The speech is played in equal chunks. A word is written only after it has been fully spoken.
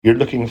You're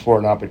looking for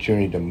an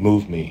opportunity to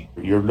move me.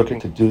 You're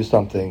looking to do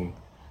something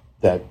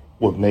that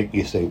would make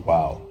me say,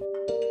 wow.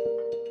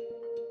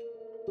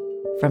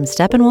 From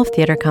Steppenwolf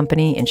Theater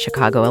Company in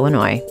Chicago,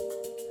 Illinois.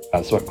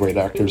 That's what great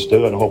actors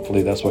do, and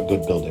hopefully that's what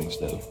good buildings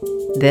do.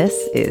 This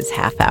is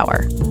Half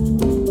Hour.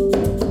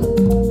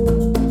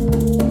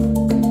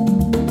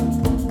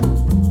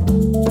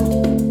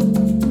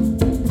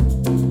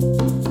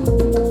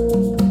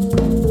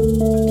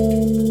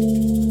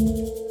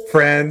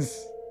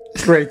 Friends,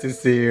 great to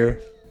see you.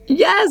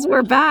 Yes,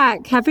 we're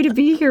back. Happy to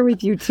be here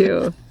with you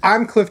two.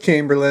 I'm Cliff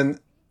Chamberlain.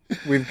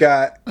 We've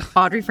got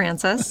Audrey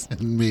Francis.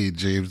 And me,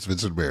 James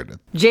Vincent Meredith.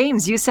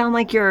 James, you sound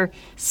like you're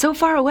so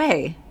far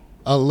away.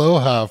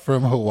 Aloha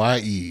from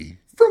Hawaii.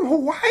 From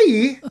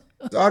Hawaii?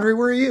 Audrey,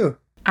 where are you?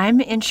 I'm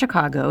in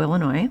Chicago,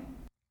 Illinois.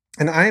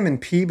 And I'm in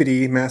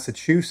Peabody,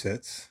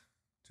 Massachusetts,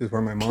 which is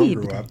where my mom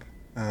grew up.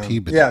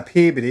 Peabody. Yeah,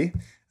 Peabody.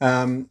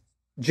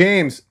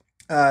 James,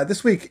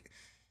 this week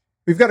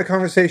we've got a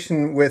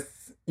conversation with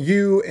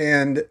you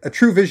and a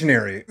true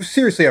visionary.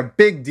 Seriously, a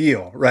big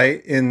deal,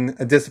 right? In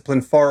a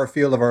discipline far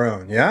afield of our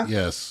own, yeah?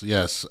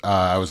 Yes.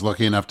 I was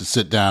lucky enough to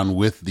sit down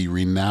with the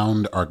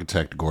renowned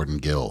architect Gordon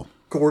Gill.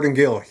 Gordon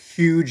Gill,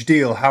 huge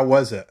deal. How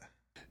was it?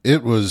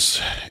 It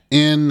was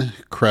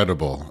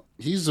incredible.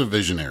 He's a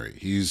visionary.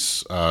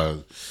 He's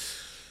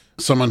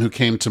someone who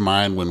came to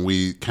mind when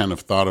we kind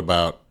of thought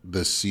about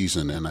this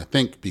season. And I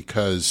think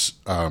because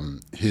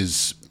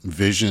his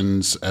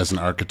visions as an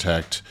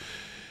architect,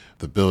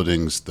 the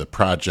buildings, the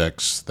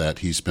projects that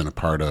he's been a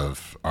part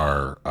of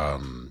are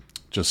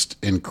just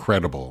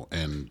incredible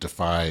and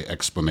defy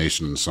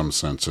explanation in some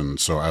sense. And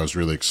so I was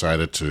really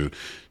excited to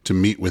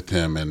meet with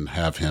him and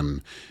have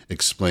him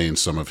explain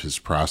some of his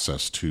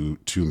process to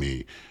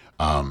me.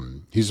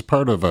 He's a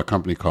part of a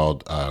company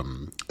called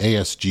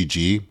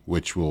ASGG,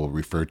 which we'll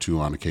refer to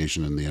on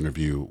occasion in the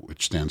interview,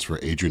 which stands for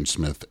Adrian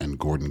Smith and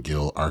Gordon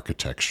Gill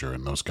Architecture.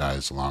 And those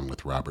guys, along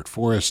with Robert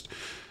Forrest,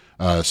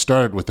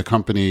 started with a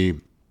company,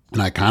 an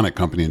iconic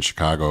company in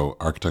Chicago,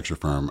 architecture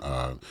firm,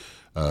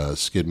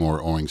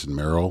 Skidmore, Owings and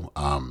Merrill.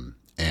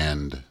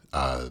 And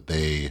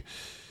they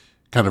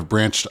kind of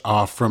branched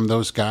off from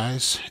those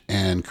guys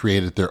and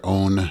created their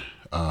own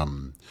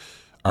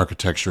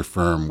architecture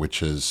firm,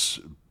 which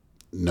is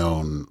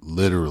known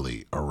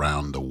literally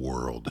around the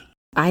world.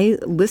 I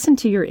listened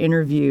to your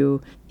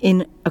interview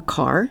in a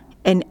car,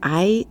 and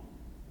I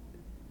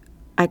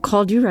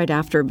called you right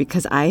after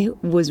because I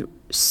was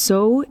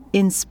so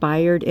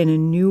inspired in a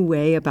new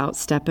way about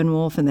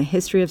Steppenwolf and the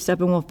history of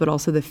Steppenwolf, but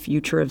also the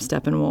future of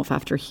Steppenwolf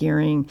after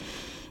hearing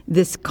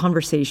this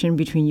conversation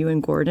between you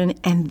and Gordon.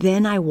 And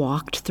then I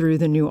walked through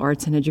the new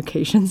Arts and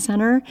Education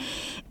Center,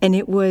 and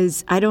it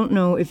was, I don't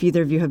know if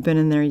either of you have been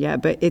in there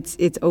yet, but it's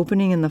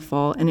opening in the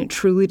fall, and it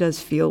truly does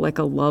feel like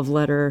a love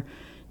letter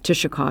to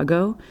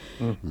Chicago.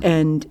 Mm-hmm.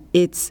 And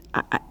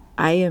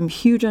I am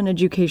huge on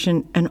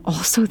education and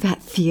also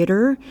that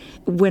theater.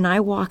 When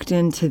I walked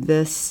into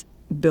this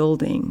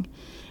building,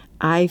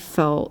 I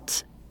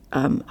felt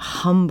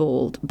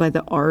humbled by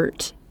the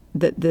art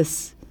that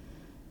this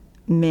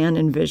man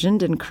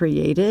envisioned and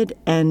created,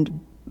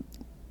 and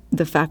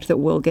the fact that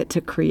we'll get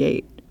to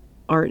create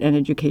art and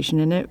education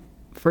in it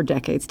for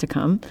decades to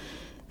come.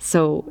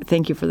 So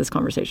thank you for this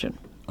conversation.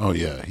 Oh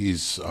yeah,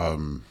 he's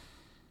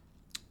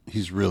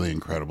really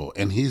incredible,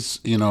 and he's,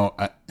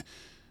 I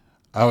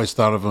always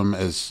thought of him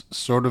as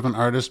sort of an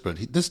artist,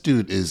 but this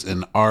dude is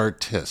an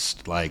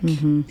artist. Like,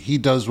 He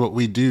does what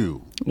we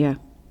do. Yeah.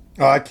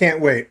 Oh, I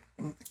can't wait.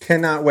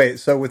 Cannot wait.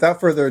 So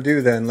without further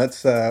ado, then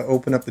let's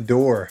open up the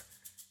door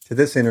to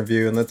this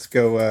interview and let's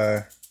go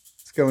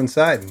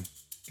inside and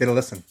get a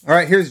listen. All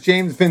right, here's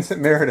James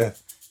Vincent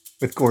Meredith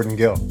with Gordon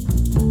Gill.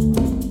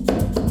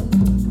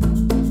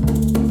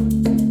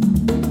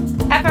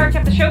 Half hour,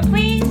 top the show,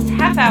 please.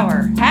 Half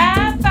hour,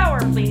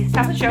 please.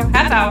 Top the show,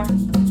 half hour.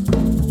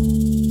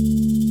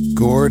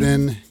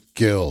 Gordon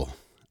Gill.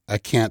 I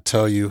can't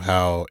tell you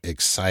how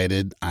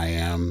excited I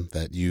am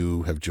that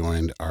you have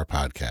joined our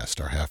podcast,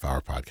 our Half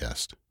Hour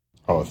podcast.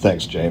 Oh,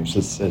 thanks, James.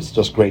 It's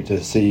just great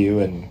to see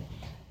you and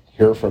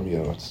hear from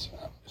you. It's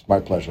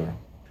my pleasure.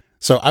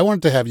 So I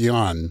wanted to have you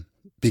on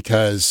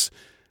because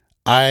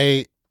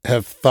I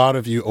have thought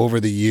of you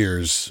over the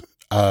years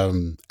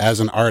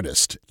as an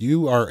artist.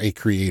 You are a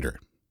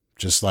creator,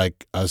 just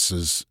like us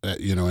as,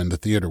 in the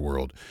theater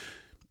world.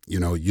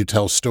 You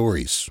tell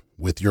stories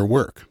with your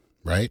work,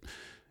 right?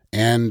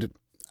 And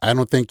I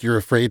don't think you're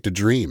afraid to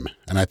dream,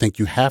 and I think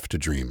you have to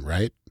dream,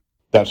 right?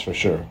 That's for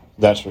sure.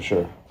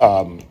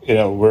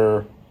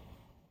 We're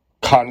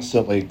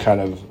constantly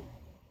kind of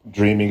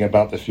dreaming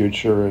about the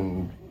future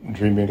and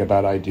dreaming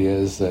about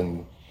ideas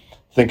and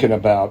thinking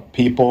about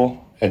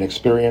people and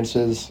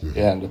experiences. Mm-hmm.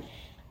 And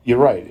you're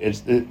right.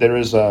 There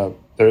is a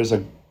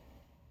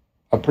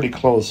pretty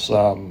close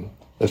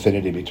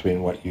affinity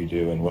between what you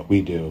do and what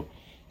we do,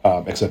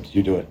 except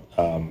you do it,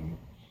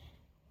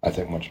 I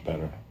think, much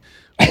better.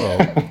 Well,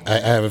 I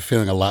have a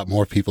feeling a lot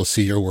more people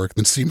see your work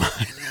than see mine.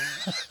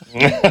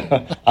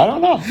 I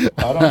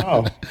don't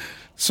know.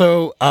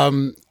 So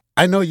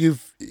I know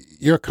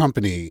your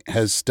company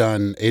has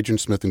done Adrian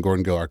Smith and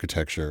Gordon Gill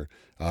architecture,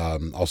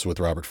 also with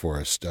Robert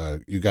Forrest.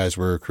 You guys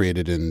were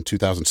created in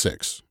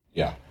 2006.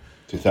 Yeah,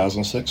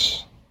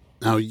 2006.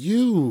 Now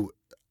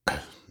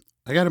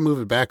I got to move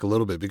it back a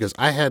little bit because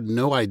I had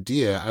no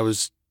idea. I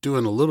was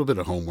doing a little bit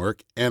of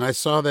homework and I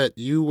saw that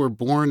you were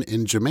born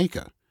in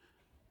Jamaica.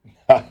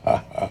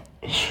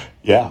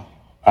 Yeah,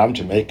 I'm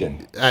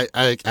Jamaican.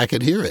 I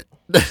could hear it.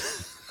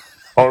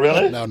 Oh,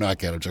 really? No, I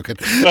can't. I'm joking.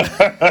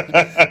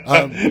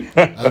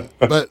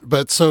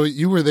 But so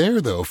you were there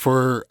though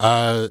for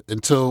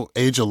until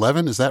age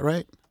 11. Is that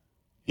right?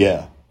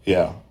 Yeah,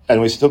 yeah.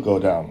 And we still go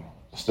down.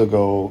 Still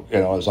go,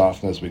 as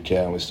often as we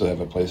can. We still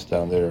have a place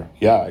down there.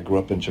 Yeah, I grew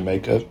up in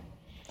Jamaica,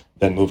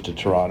 then moved to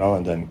Toronto,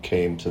 and then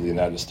came to the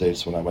United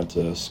States when I went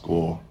to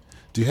school.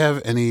 Do you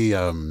have any?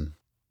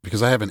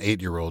 Because I have an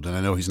 8-year-old, and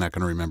I know he's not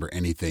going to remember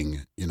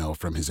anything,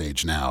 from his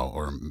age now,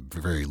 or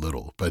very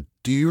little. But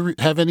do you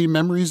have any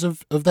memories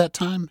of that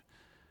time?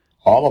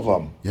 All of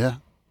them. Yeah.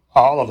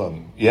 All of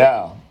them.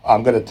 Yeah.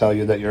 I'm going to tell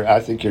you that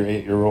I think your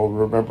 8-year-old will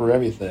remember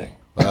everything.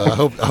 I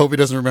hope he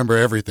doesn't remember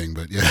everything,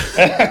 but yeah.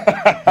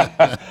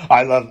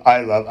 I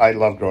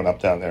love growing up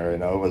down there. It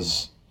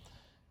was,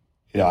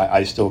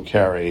 I still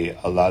carry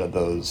a lot of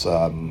those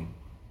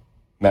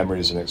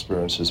memories and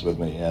experiences with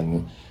me,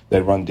 and they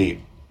run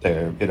deep.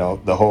 They're,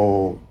 the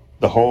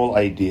whole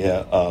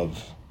idea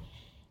of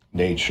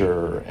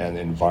nature and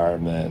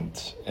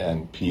environment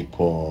and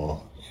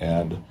people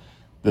and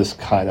this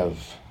kind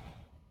of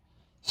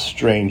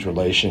strange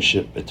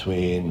relationship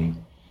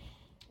between,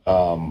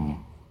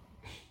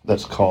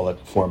 let's call it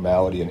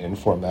formality and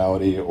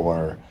informality,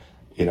 or,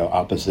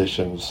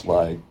 oppositions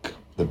like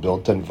the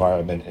built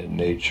environment and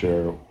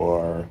nature,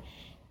 or,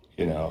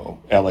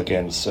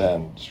 elegance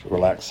and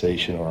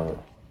relaxation, or,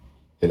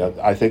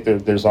 I think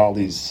there's all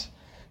these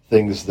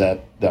things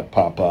that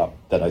pop up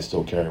that I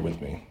still carry with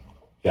me.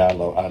 Yeah, I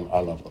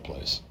love the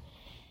place.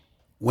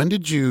 When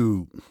did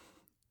you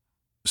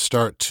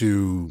start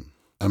to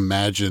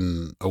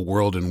imagine a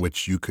world in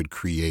which you could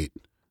create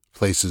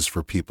places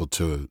for people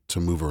to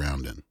move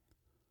around in?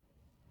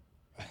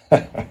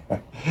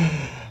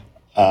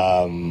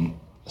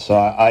 So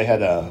I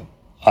had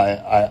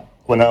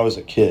when I was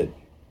a kid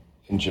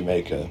in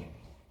Jamaica,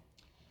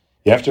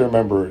 you have to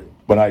remember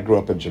when I grew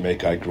up in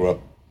Jamaica, I grew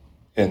up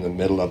in the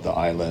middle of the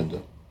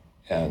island,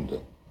 and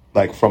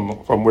like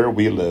from where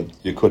we lived,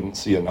 you couldn't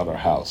see another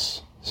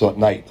house. So at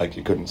night, like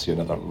you couldn't see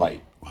another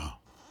light. Wow.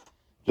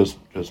 Just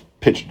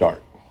pitch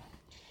dark.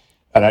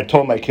 And I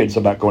told my kids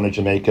about going to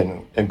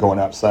Jamaica and going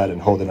outside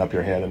and holding up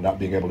your hand and not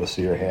being able to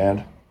see your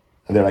hand.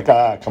 And they're like,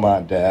 come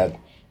on, Dad.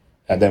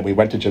 And then we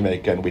went to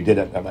Jamaica and we did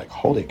it. And I'm like,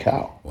 holy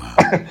cow.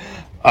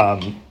 Wow.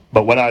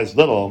 But when I was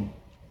little,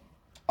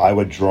 I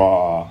would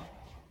draw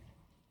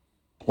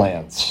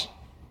plants.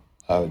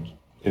 I would,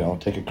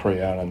 take a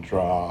crayon and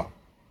draw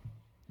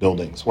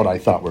buildings, what I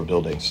thought were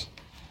buildings.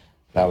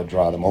 And I would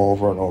draw them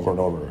over and over and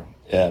over.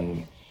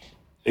 And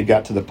it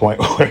got to the point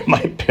where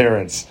my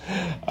parents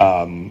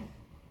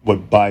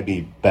would buy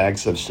me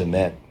bags of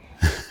cement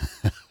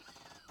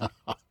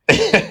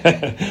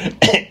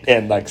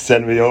and like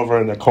send me over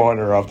in the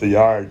corner of the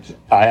yard.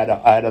 I had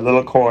a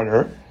little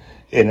corner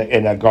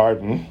in a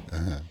garden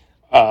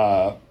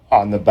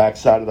on the back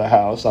side of the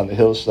house on the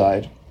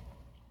hillside,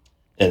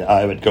 and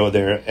I would go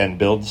there and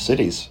build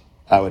cities.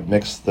 I would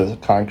mix the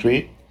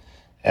concrete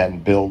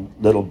and build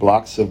little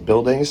blocks of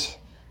buildings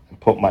and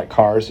put my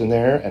cars in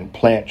there and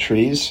plant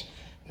trees.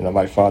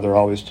 My father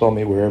always told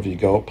me, wherever you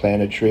go,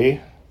 plant a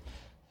tree.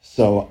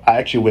 So I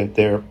actually went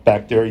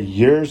back there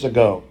years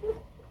ago,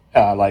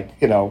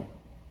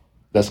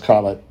 let's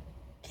call it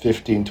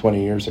 15,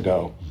 20 years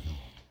ago,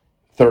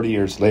 30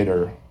 years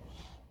later.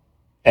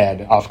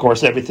 And of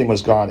course, everything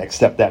was gone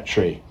except that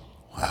tree.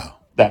 Wow.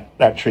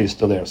 That tree is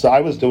still there. So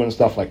I was doing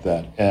stuff like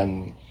that.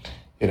 And,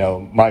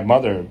 my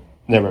mother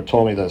never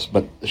told me this,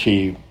 but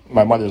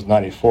my mother's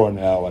 94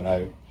 now, and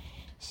I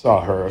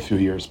saw her a few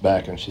years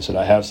back, and she said,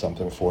 I have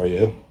something for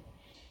you.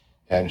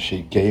 And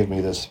she gave me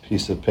this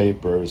piece of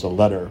paper. It was a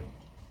letter.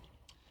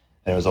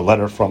 And it was a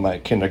letter from my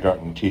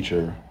kindergarten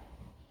teacher.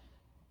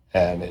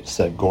 And it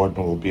said,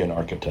 Gordon will be an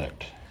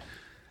architect.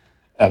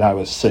 And I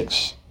was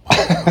 6.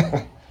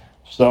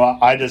 So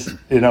I just,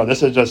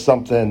 this is just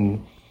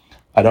something,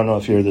 I don't know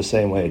if you're the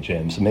same way,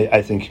 James.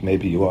 I think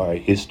maybe you are.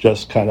 It's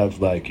just kind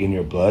of like in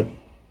your blood.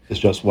 It's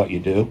just what you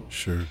do.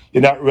 Sure.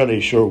 You're not really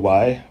sure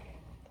why.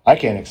 I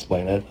can't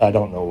explain it. I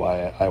don't know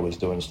why I was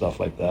doing stuff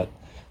like that.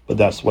 But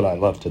that's what I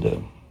love to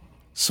do.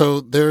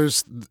 So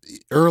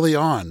early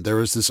on, there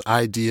was this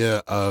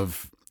idea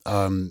of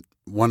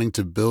wanting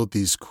to build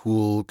these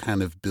cool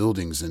kind of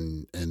buildings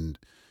and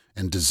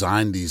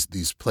design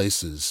these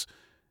places.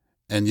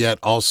 And yet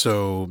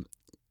also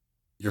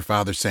your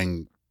father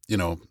saying,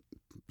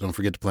 don't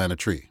forget to plant a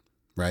tree,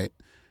 right?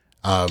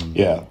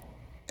 Yeah.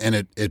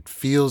 And it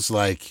feels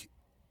like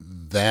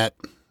that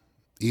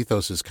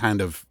ethos has kind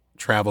of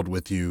traveled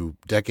with you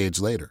decades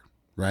later,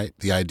 right?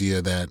 The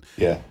idea that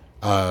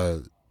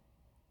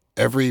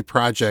every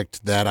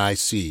project that I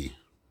see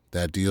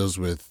that deals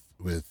with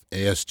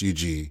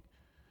ASGG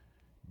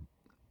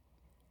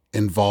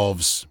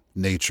involves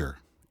nature,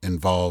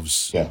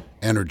 involves Yeah.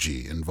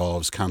 energy,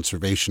 involves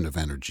conservation of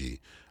energy.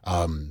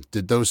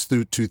 Did those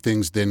two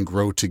things then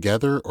grow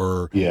together,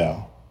 or?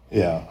 Yeah.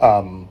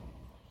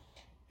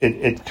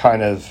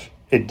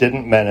 It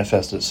didn't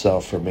manifest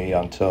itself for me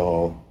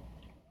until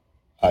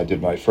I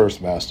did my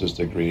first master's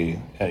degree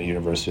at the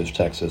University of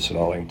Texas at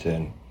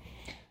Arlington.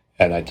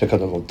 And I took a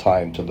little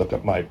time to look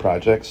at my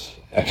projects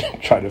and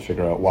try to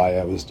figure out why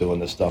I was doing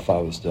the stuff I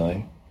was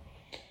doing.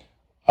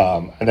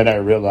 And then I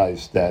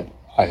realized that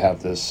I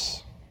have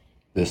this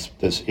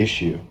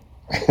issue,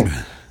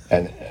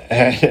 and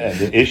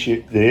the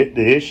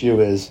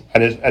issue is,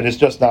 and it's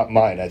just not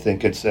mine. I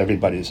think it's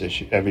everybody's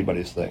issue,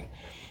 everybody's thing.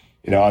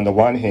 On the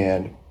one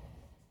hand,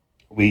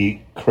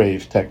 we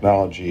crave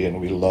technology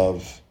and we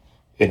love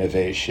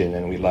innovation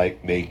and we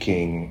like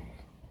making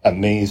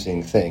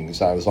amazing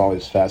things. I was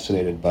always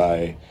fascinated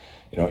by,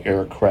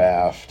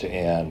 aircraft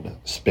and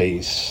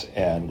space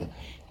and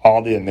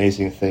all the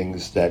amazing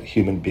things that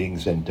human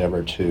beings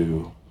endeavor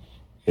to,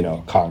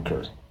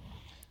 conquer.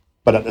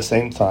 But at the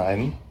same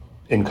time,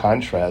 in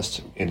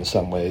contrast, in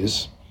some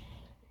ways,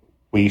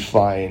 I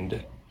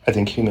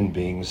think human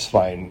beings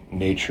find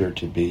nature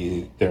to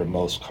be their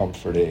most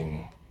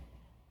comforting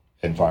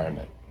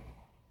environment.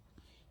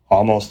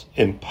 Almost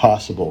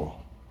impossible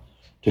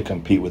to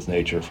compete with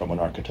nature from an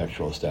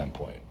architectural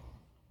standpoint.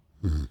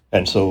 Mm-hmm.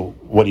 And so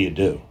what do you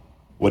do?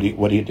 What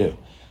do you do?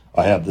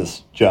 I have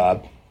this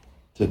job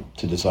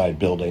to design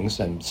buildings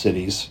and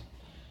cities,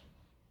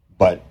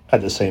 but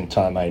at the same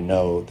time I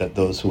know that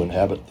those who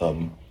inhabit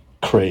them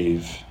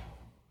crave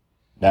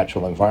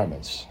natural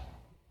environments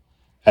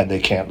and they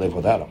can't live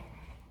without them.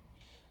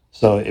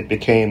 So it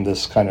became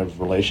this kind of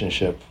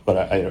relationship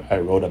that I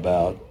wrote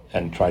about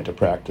and tried to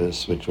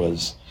practice, which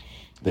was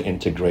the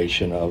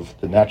integration of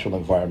the natural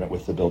environment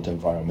with the built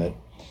environment.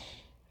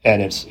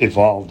 And it's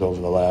evolved over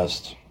the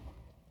last,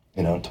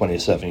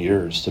 27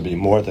 years to be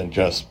more than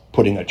just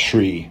putting a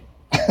tree.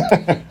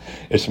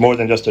 It's more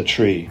than just a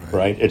tree,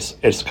 right?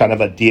 It's kind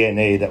of a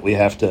DNA that we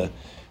have to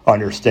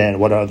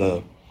understand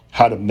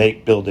how to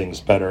make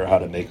buildings better, how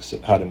to make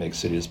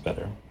cities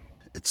better.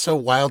 It's so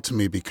wild to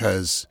me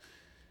because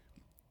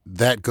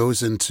that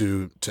goes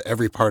into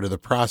every part of the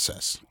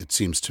process. It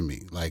seems to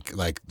me like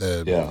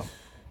the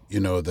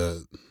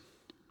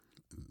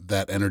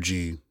that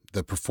energy,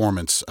 the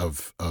performance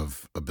of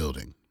a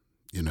building,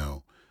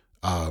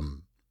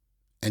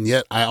 and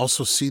yet I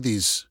also see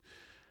these.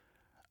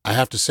 I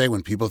have to say,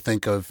 when people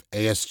think of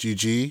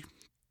ASGG,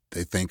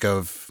 they think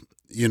of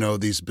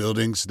these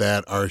buildings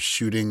that are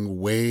shooting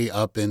way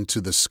up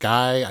into the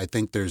sky. I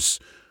think there's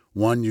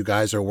one you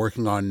guys are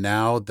working on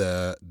now,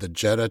 the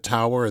Jeddah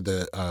Tower,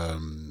 the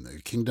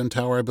Kingdom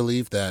Tower, I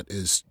believe, that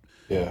is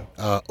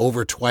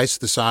over twice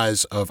the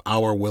size of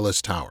our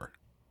Willis Tower.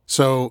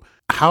 So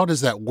how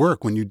does that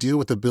work when you deal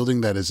with a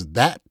building that is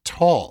that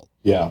tall?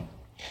 Yeah.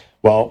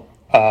 Well,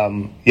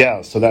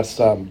 so that's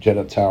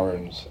Jeddah Tower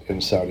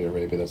in Saudi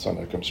Arabia that's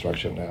under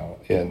construction now.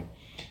 And,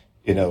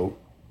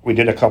 we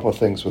did a couple of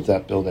things with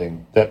that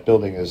building. That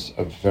building is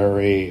a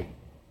very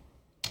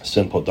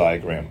simple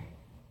diagram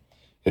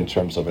in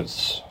terms of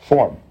its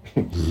form.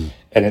 Mm-hmm.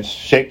 And it's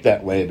shaped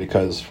that way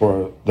because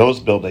for those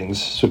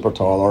buildings, super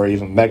tall or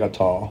even mega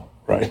tall,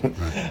 right?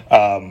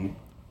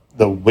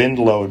 The wind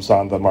loads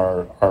on them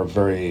are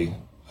very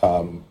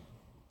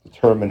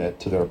determinate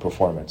to their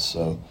performance.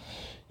 So,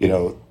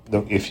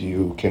 if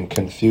you can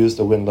confuse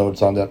the wind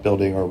loads on that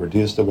building or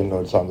reduce the wind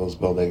loads on those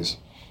buildings,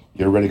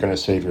 you're really going to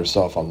save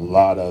yourself a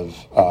lot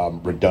of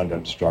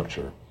redundant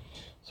structure.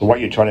 So what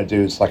you're trying to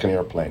do is like an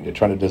airplane. You're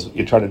trying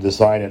to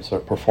design it so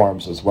it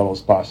performs as well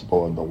as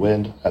possible in the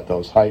wind at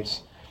those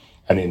heights,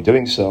 and in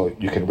doing so,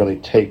 you can really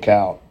take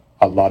out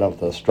a lot of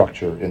the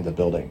structure in the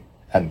building,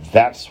 and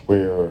that's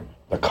where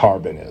the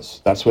carbon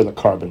is. That's where the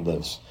carbon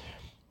lives.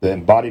 The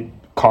embodied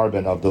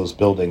carbon of those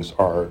buildings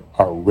are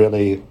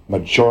really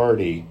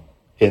majority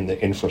in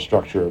the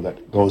infrastructure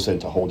that goes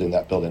into holding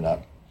that building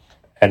up.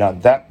 And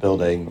on that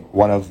building,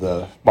 one of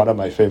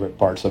my favorite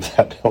parts of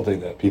that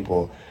building that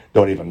people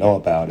don't even know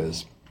about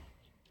is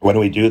when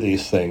we do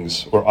these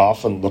things, we're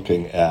often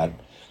looking at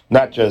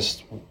not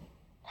just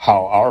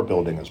how our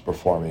building is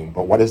performing,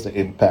 but what is the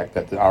impact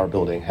that our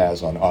building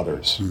has on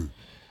others.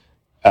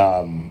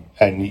 And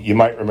you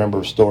might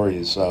remember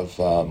stories of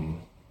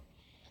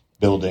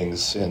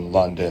buildings in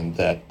London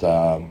that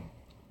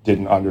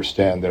didn't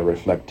understand their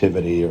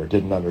reflectivity or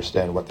didn't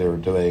understand what they were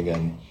doing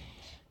and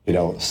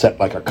set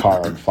like a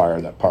car on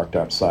fire that parked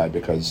outside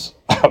because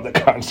of the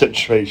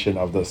concentration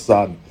of the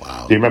sun.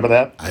 Wow. Do you remember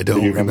that? I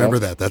don't remember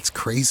that. That's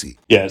crazy.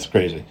 Yeah, it's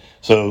crazy.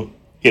 So,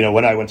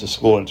 when I went to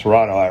school in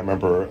Toronto, I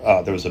remember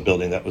there was a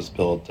building that was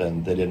built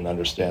and they didn't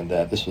understand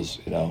that. This was,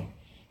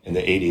 in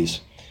the 80s.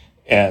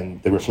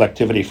 And the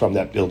reflectivity from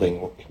that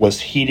building was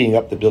heating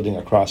up the building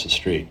across the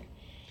street.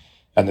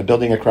 And the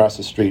building across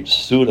the street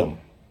sued them.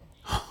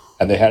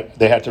 And they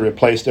had to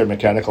replace their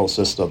mechanical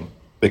system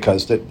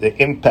because the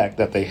impact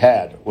that they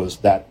had was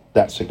that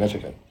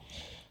significant.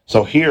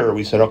 So here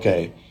we said,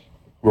 okay,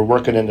 we're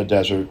working in the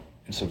desert.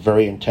 It's a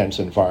very intense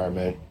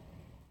environment.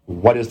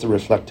 what does the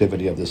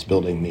reflectivity of this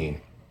building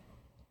mean?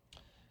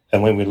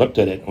 And when we looked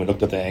at it, and we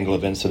looked at the angle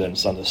of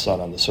incidence on the sun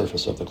on the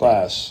surface of the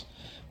glass,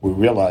 we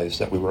realized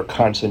that we were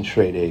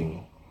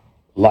concentrating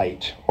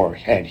light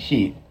and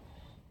heat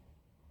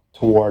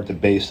toward the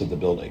base of the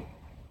building.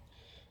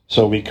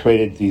 So we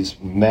created these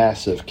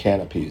massive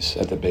canopies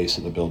at the base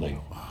of the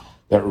building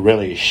that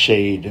really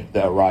shade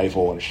the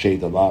arrival and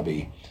shade the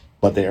lobby,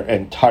 but their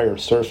entire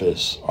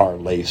surface are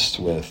laced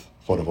with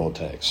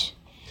photovoltaics.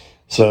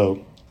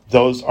 So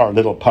those are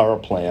little power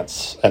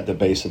plants at the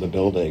base of the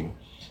building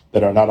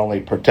that are not only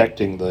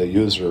protecting the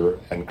user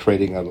and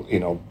creating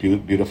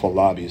beautiful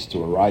lobbies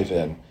to arrive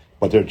in,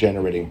 but they're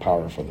generating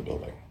power for the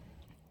building.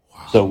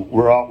 Wow. So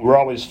we're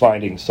always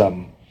finding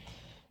some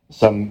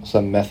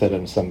method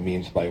and some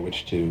means by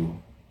which to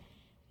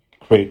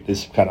create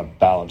this kind of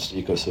balanced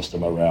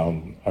ecosystem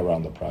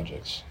around the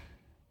projects.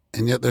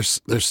 And yet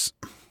there's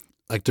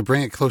like, to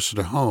bring it closer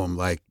to home,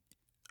 like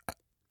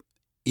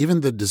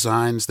even the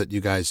designs that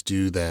you guys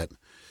do that,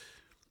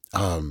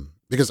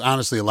 because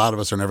honestly, a lot of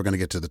us are never going to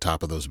get to the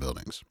top of those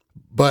buildings.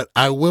 But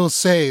I will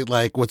say,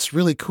 like, what's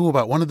really cool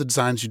about one of the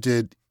designs you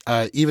did,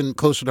 even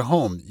closer to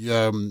home,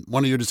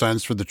 one of your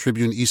designs for the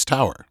Tribune East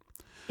Tower.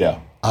 Yeah.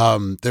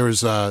 There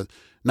was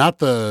not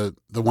the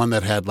one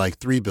that had like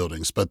 3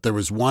 buildings, but there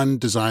was one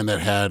design that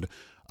had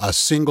a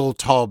single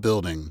tall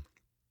building,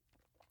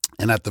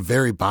 and at the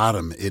very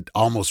bottom, it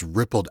almost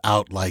rippled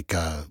out like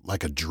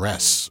a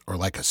dress or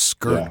like a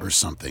skirt or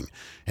something.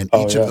 And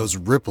each of those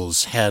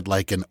ripples had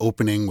like an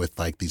opening with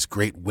like these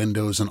great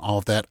windows and all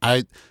of that.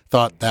 I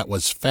thought that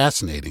was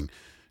fascinating,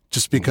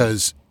 just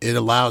because it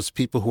allows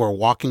people who are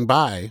walking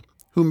by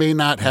who may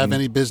not have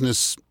any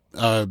business,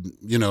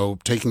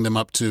 taking them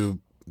up to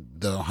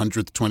the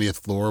 100th,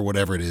 20th floor,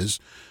 whatever it is,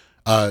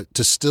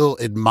 to still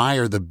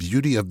admire the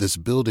beauty of this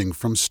building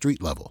from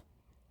street level.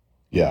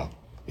 Yeah.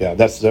 Yeah,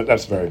 that's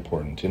very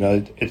important.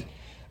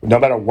 No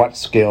matter what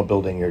scale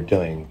building you're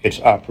doing,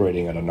 it's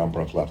operating at a number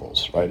of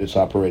levels, right? It's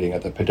operating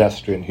at the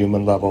pedestrian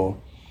human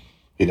level.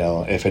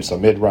 If it's a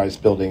mid-rise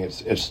building,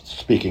 it's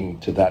speaking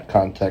to that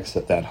context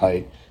at that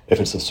height. If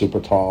it's a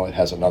super tall, it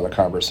has another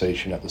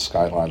conversation at the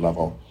skyline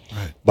level.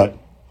 Right. But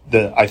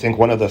I think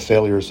one of the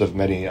failures of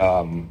many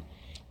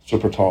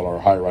super tall or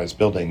high-rise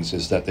buildings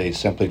is that they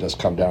simply just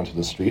come down to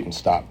the street and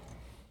stop.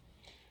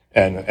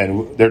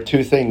 And there are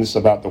 2 things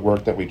about the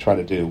work that we try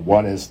to do.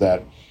 One is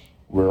that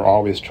we're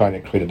always trying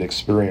to create an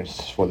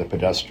experience for the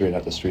pedestrian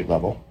at the street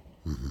level.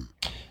 Mm-hmm.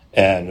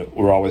 And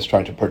we're always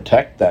trying to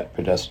protect that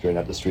pedestrian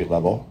at the street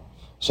level.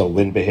 So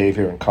wind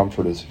behavior and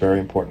comfort is very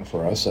important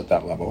for us at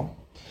that level.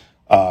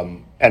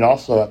 And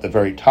also at the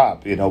very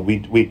top,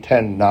 we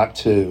tend not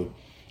to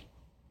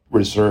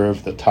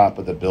reserve the top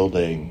of the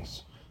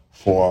buildings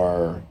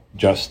for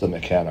just the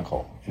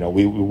mechanical.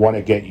 We want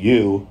to get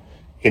you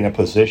in a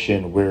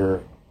position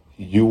where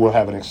you will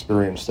have an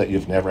experience that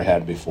you've never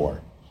had before.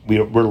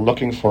 We're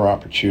looking for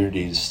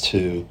opportunities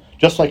to,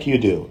 just like you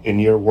do in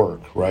your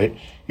work, right?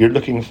 You're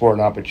looking for an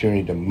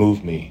opportunity to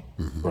move me,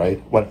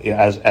 right?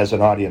 As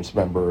an audience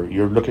member,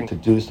 you're looking to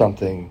do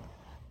something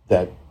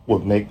that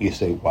would make me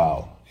say,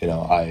 wow,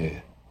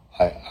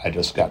 I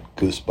just got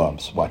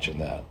goosebumps watching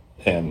that.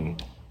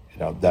 And,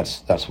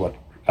 that's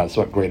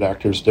what great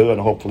actors do,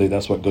 and hopefully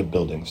that's what good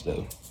buildings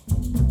do.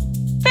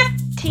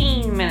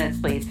 15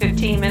 minutes, please.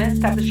 15 minutes.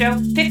 Stop the show.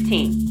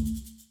 15.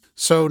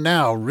 So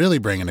now, really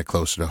bringing it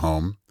closer to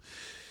home,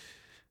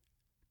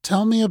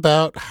 tell me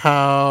about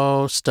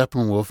how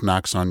Steppenwolf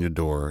knocks on your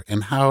door,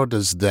 and how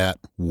does that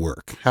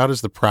work? How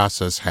does the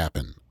process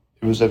happen?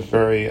 It was a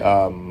very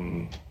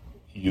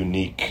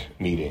unique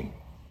meeting.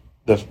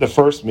 The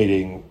first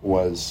meeting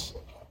was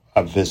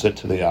a visit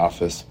to the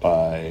office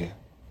by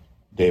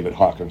David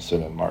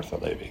Hawkinson and Martha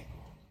Levy,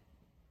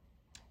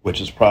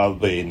 which is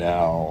probably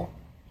now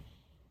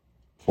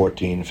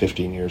 14,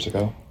 15 years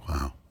ago.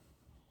 Wow.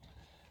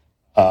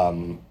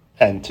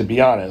 And to be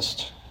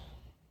honest,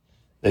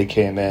 they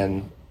came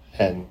in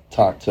and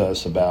talked to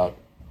us about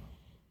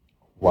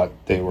what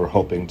they were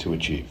hoping to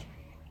achieve.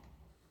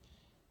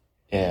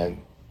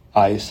 And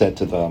I said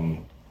to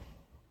them,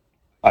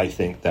 I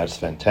think that's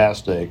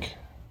fantastic.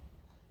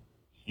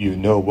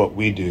 What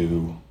we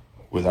do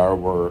with our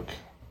work.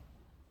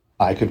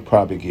 I could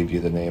probably give you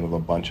the name of a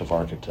bunch of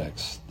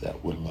architects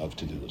that would love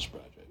to do this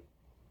project.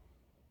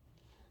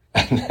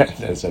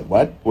 And I said,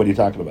 what? What are you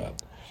talking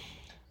about?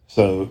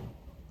 So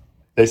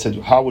they said,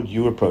 how would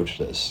you approach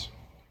this?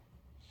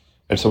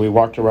 And so we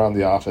walked around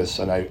the office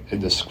and I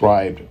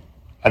described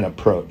an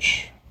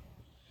approach.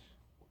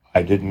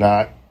 We did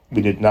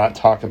not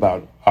talk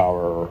about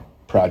our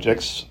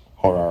projects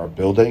or our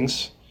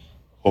buildings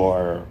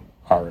or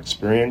our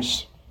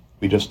experience.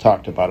 We just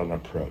talked about an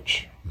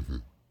approach. Mm-hmm.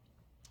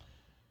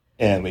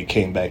 And we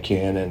came back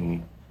in,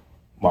 and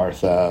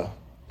Martha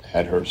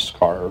had her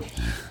scarf.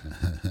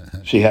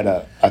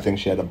 I think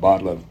she had a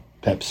bottle of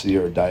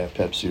Pepsi or Diet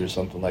Pepsi or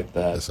something like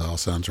that. This all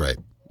sounds right.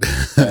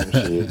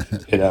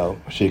 And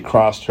she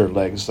crossed her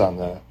legs on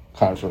the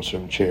conference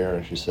room chair,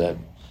 and she said,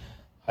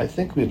 I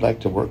think we'd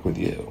like to work with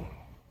you.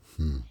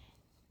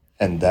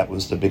 And that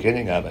was the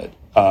beginning of it.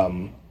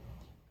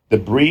 The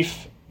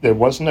brief, there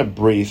wasn't a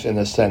brief in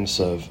the sense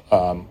of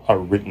a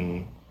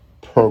written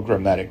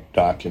programmatic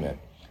document.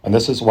 And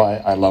this is why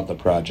I love the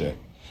project.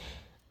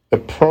 The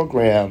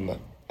program,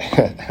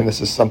 and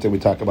this is something we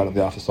talk about in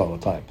the office all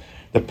the time,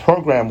 the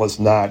program was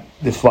not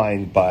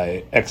defined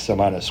by X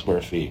amount of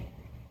square feet.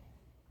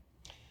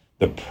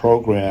 The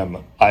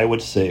program, I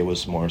would say,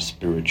 was more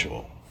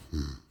spiritual.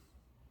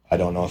 I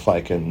don't know if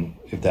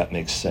that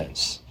makes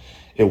sense.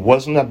 It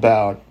wasn't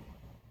about,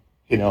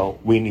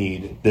 we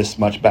need this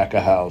much back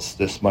of house,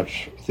 this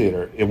much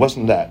theater. It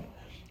wasn't that.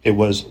 It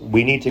was,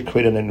 we need to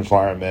create an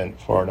environment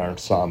for an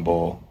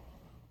ensemble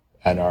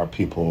and our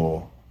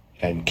people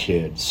and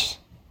kids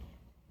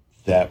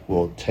that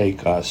will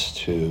take us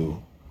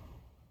to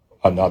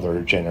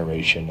another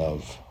generation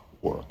of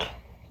work.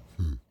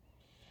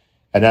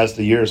 And as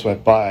the years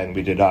went by and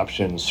we did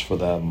options for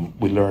them,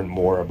 we learned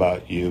more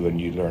about you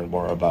and you learned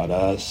more about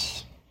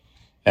us.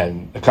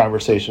 And the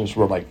conversations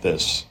were like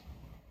this,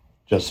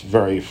 just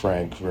very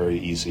frank, very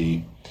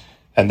easy.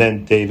 And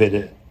then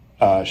David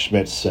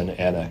Schmitz and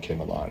Anna came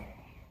along.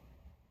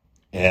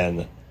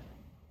 And,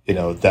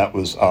 that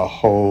was a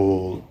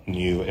whole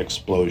new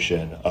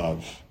explosion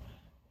of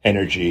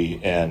energy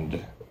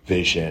and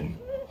vision,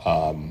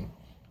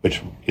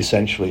 which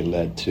essentially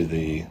led to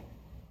the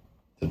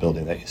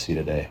building that you see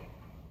today.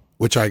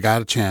 Which I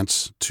got a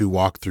chance to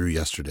walk through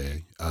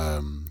yesterday.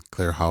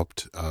 Claire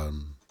Haupt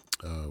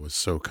was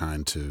so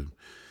kind to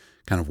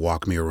kind of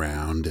walk me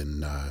around,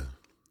 and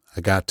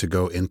I got to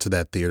go into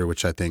that theater,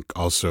 which I think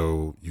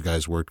also you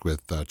guys worked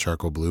with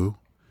Charcoal Blue.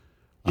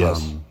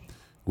 Yes.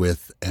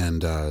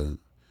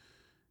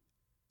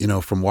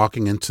 From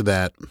walking into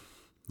that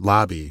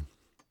lobby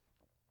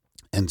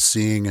and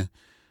seeing,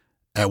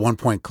 at one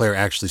point Claire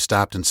actually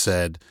stopped and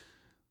said,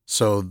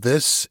 "So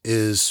this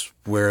is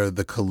where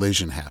the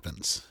collision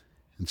happens."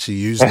 And she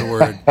used the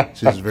word,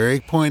 she was very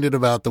pointed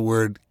about the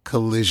word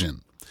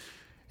collision.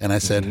 And I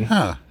said,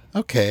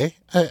 okay,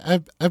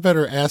 I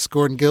better ask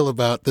Gordon Gill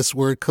about this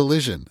word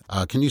collision.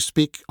 Can you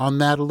speak on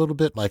that a little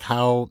bit? Like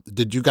how,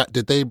 did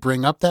they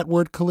bring up that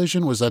word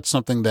collision? Was that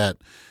something that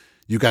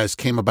you guys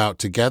came about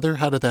together?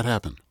 How did that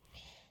happen?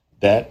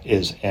 That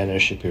is Anna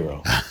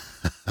Shapiro.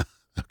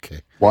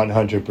 Okay.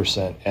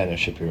 100% Anna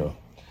Shapiro.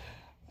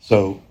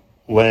 So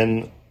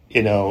when,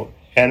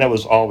 Anna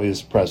was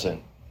always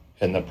present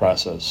in the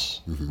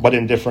process, but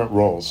in different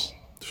roles.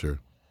 Sure.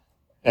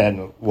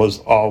 And was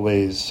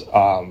always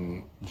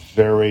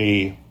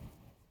very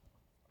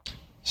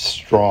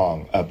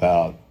strong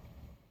about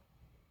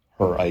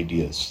her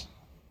ideas.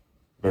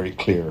 Very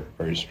clear,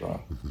 very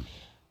strong.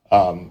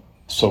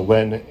 So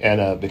when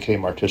Anna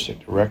became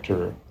artistic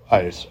director,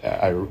 I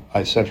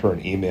sent her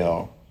an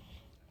email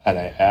and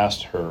I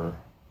asked her,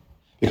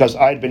 because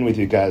I'd been with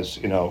you guys,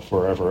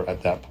 forever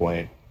at that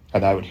point,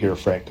 and I would hear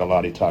Frank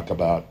Galati talk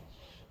about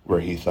where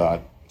he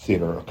thought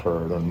theater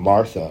occurred, and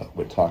Martha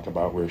would talk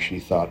about where she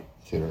thought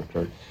theater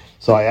occurred.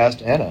 So I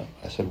asked Anna,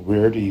 I said,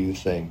 what do you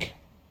think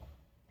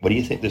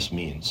this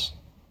means?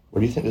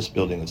 What do you think this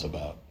building is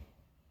about?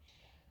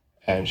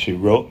 And she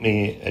wrote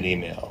me an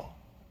email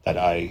that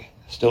I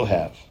still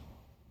have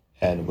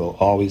and will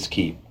always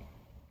keep.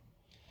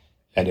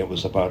 And it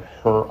was about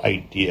her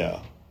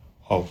idea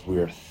of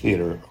where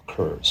theater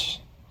occurs.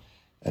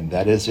 And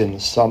that is in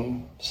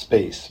some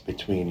space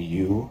between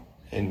you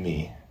and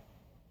me.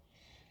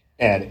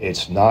 And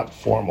it's not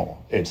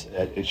formal.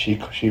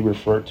 She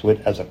referred to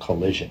it as a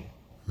collision.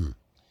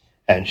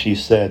 And she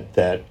said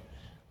that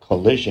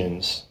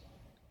collisions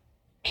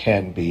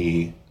can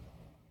be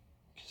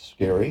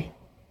scary,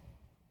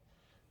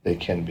 they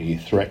can be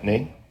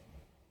threatening,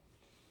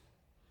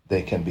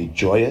 they can be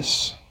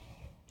joyous,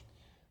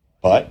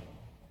 but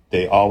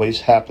they always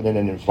happen in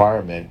an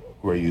environment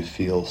where you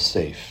feel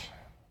safe.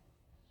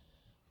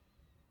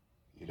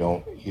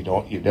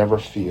 You never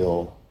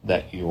feel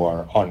that you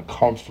are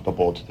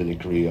uncomfortable to the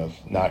degree of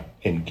not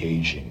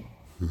engaging.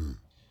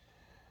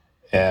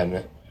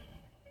 And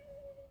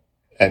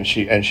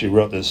she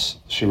wrote this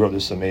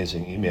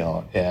amazing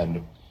email,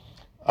 and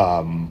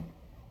I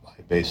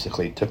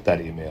basically took that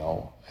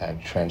email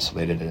and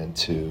translated it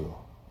into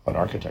an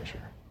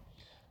architecture.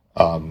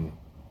 And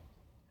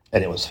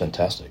it was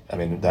fantastic. I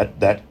mean,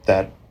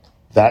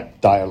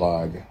 that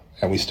dialogue,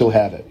 and we still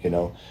have it,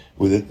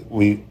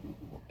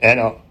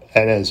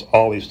 Anna is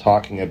always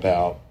talking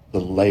about the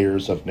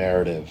layers of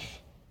narrative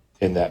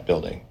in that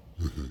building.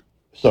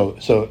 So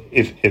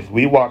if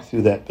we walk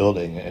through that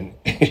building, and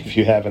if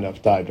you have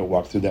enough time to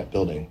walk through that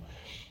building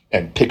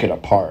and pick it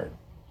apart,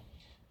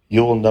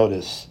 you will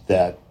notice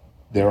that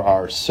there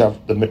are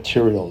the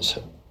materials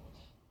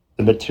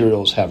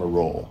have a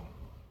role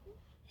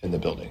in the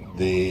building.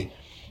 The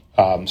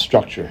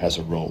structure has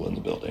a role in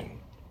the building.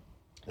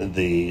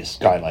 The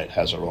skylight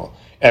has a role.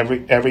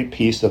 Every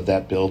piece of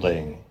that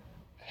building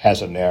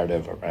has a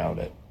narrative around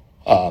it.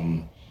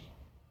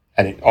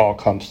 And it all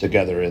comes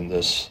together in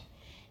this,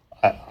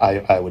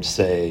 I would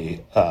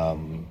say,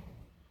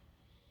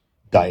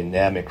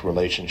 dynamic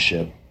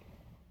relationship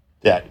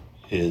that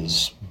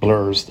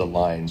blurs the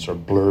lines or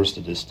blurs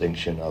the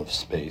distinction of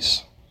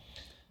space.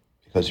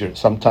 because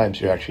sometimes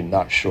you're actually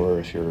not sure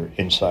if you're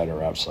inside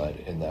or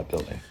outside in that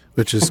building.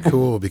 Which is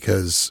cool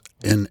because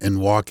in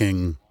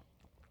walking,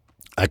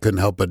 I couldn't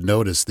help but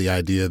notice the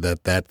idea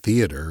that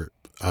theater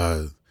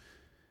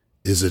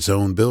is its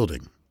own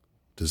building.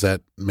 Does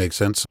that make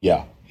sense?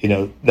 Yeah,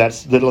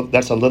 that's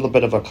a little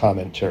bit of a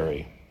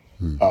commentary.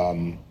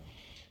 When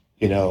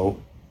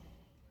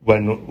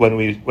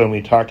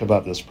we talked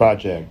about this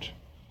project,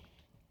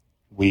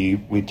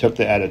 we took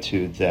the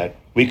attitude that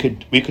we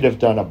could have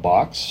done a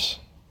box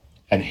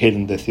and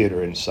hidden the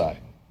theater inside,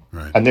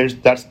 right? And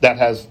that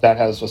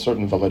has a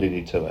certain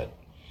validity to it.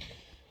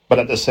 But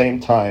at the same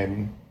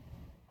time,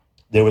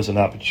 there was an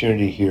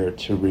opportunity here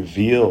to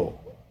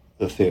reveal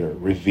the theater,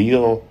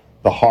 reveal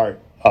the heart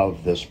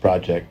of this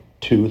project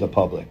to the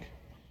public.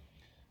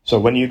 So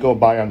when you go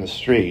by on the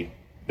street,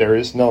 there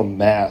is no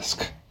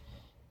mask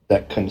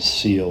that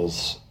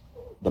conceals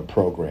the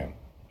program.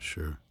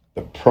 Sure.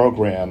 The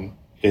program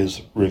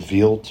is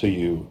revealed to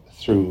you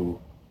through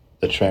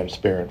the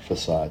transparent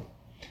facade,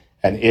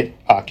 and it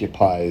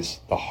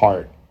occupies the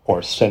heart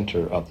or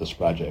center of this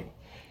project.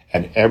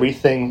 And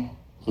everything,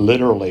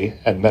 literally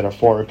and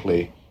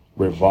metaphorically,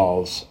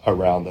 revolves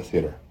around the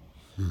theater.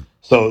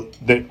 So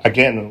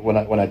again,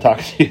 when I talk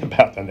to you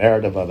about the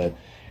narrative of it,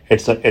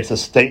 it's a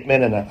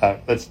statement, and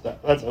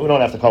we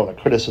don't have to call it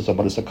a criticism,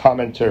 but it's a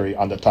commentary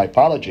on the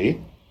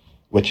typology,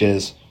 which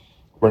is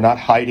we're not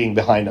hiding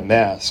behind a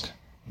mask.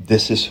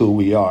 This is who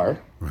we are.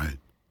 Right.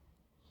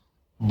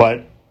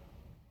 But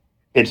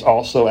it's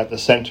also at the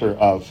center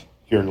of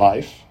your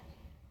life,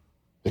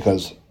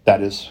 because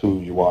that is who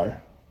you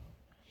are.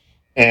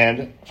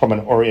 And from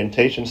an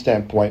orientation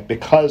standpoint,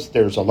 because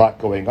there's a lot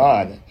going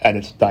on and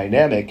it's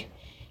dynamic,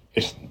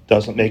 it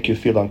doesn't make you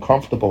feel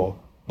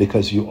uncomfortable,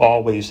 because you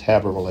always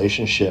have a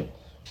relationship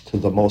to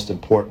the most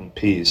important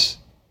piece,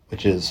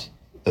 which is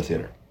the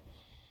theater.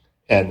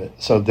 And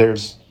so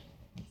there's,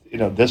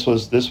 this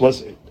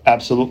was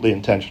absolutely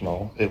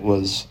intentional. It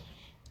was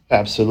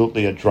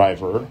absolutely a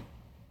driver.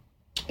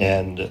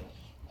 And,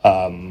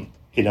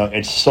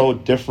 it's so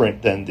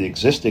different than the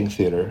existing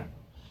theater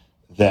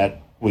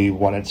that we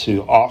wanted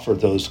to offer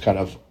those kind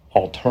of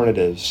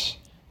alternatives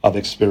of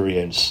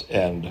experience.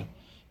 And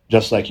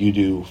just like you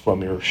do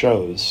from your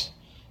shows,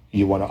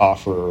 you want to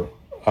offer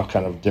a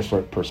kind of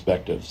different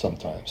perspective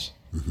sometimes.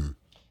 Mm-hmm.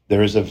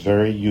 There is a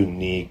very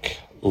unique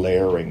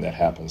layering that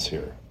happens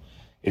here.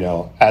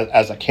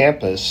 As a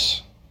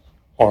campus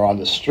or on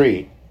the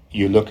street,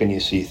 you look and you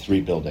see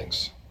three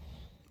buildings.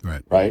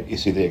 Right? You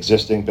see the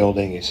existing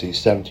building, you see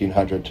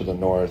 1700 to the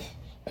north,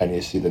 and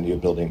you see the new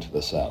building to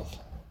the south.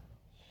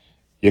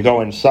 You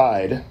go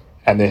inside,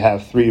 and they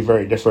have three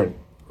very different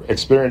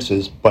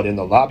experiences, but in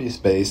the lobby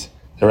space,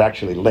 they're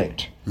actually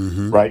linked,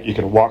 right? You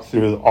can walk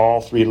through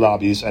all three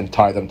lobbies and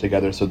tie them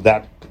together, so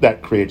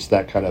that creates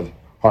that kind of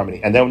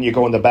harmony. And then when you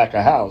go in the back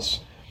of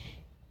house,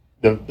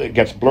 it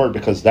gets blurred,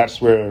 because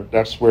that's where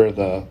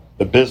the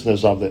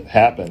business of it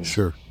happens.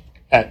 Sure.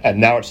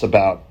 And now it's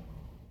about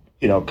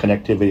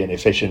connectivity and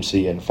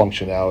efficiency and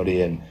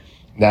functionality, and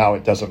now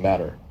it doesn't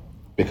matter,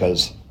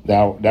 because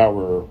now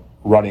we're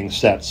running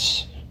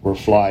sets, we're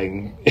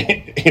flying,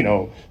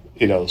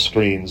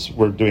 screens,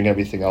 we're doing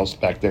everything else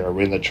back there,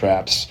 we're in the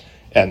traps,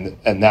 and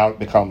now it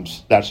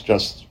becomes that's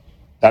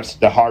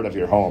the heart of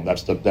your home.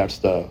 That's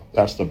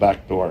the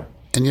back door.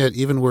 And yet,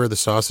 even where the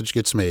sausage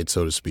gets made,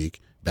 so to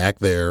speak, back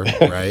there,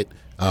 right,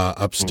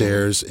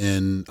 upstairs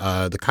in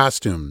the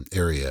costume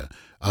area.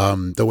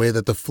 The way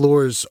that the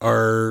floors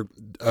are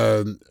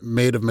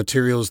made of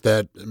materials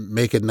that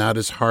make it not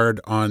as hard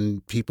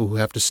on people who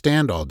have to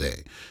stand all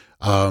day.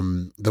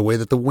 The way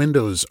that the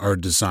windows are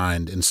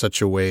designed in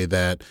such a way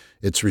that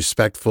it's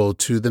respectful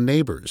to the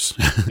neighbors.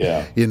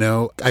 Yeah.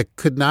 I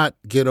could not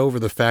get over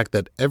the fact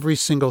that every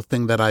single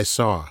thing that I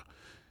saw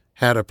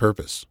had a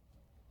purpose.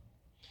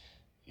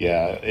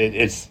 Yeah,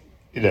 it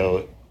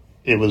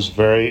was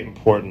very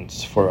important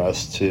for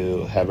us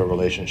to have a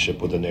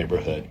relationship with the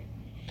neighborhood.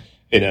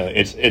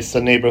 It's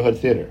a neighborhood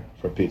theater,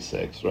 for Pete's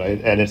sakes, right?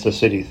 And it's a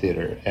city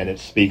theater, and it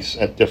speaks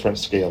at different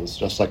scales,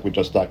 just like we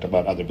just talked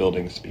about other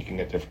buildings speaking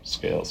at different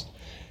scales.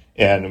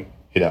 And,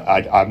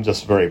 I'm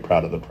just very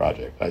proud of the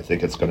project. I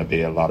think it's going to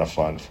be a lot of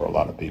fun for a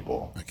lot of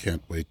people. I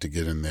can't wait to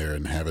get in there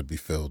and have it be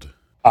filled.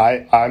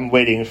 I'm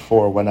waiting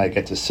for when I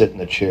get to sit in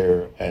the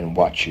chair and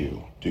watch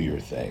you do your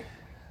thing.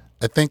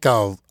 I think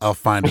I'll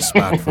find a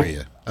spot for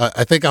you.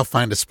 I think I'll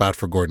find a spot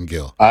for Gordon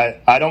Gill.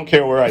 I don't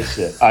care where I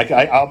sit.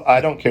 I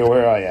don't care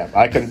where I am.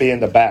 I can be in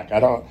the back.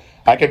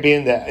 I can be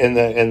in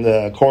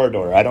the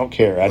corridor. I don't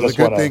care. The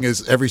good thing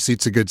is every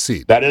seat's a good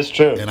seat. That is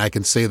true. And I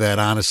can say that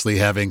honestly,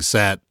 having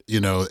sat,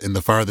 in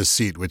the farthest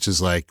seat, which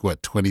is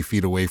 20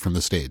 feet away from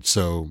the stage.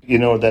 So you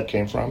know where that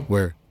came from?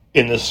 Where?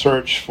 In the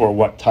search for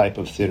what type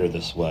of theater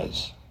this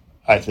was,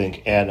 I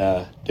think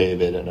Anna,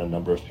 David, and a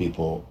number of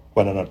people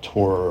went on a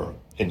tour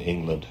in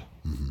England.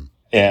 Mm-hmm.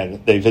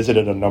 And they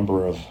visited a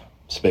number of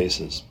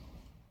spaces.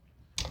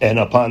 And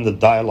upon the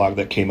dialogue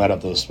that came out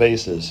of those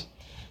spaces,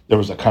 there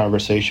was a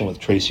conversation with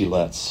Tracy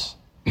Letts.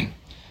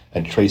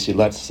 And Tracy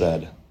Letts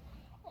said,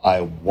 "I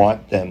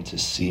want them to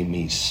see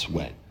me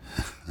sweat."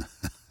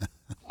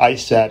 I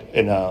sat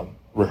in a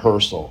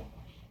rehearsal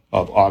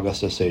of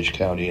August Osage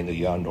County in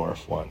the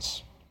Yondorf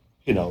once.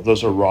 You know,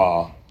 those are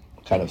raw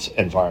kind of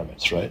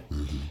environments, right?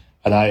 Mm-hmm.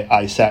 And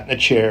I sat in a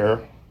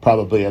chair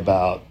probably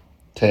about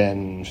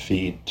 10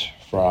 feet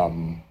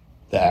from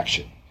the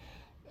action.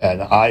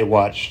 And I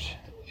watched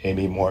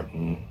Amy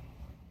Morton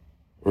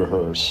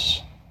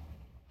rehearse,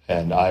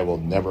 and I will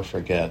never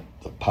forget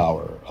the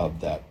power of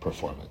that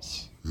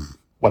performance. Mm.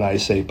 When I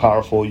say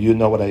powerful, you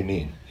know what I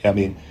mean. I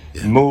mean,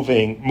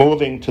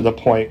 moving to the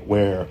point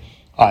where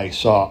I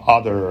saw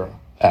other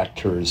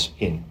actors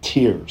in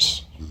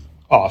tears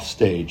off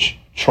stage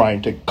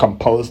trying to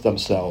compose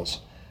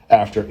themselves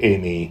after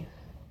Amy,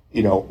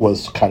 you know,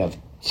 was kind of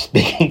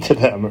speaking to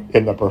them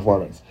in the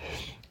performance.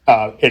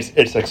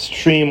 It's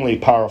extremely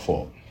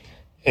powerful,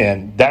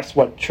 and that's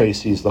what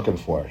Tracy's looking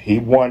for. He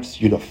wants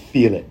you to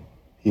feel it.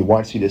 He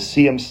wants you to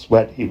see him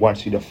sweat. He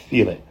wants you to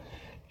feel it.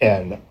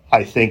 And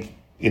I think,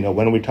 you know,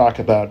 when we talk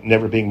about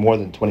never being more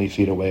than 20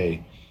 feet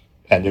away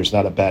and there's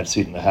not a bad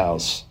seat in the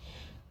house,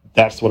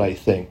 that's what I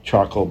think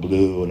Charcoal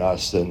Blue and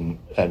us and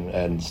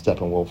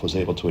Steppenwolf was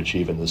able to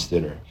achieve in this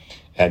theater.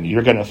 And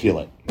you're going to feel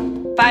it.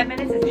 5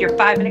 minutes is your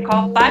 5-minute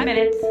call. 5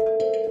 minutes.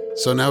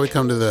 So now we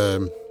come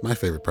to my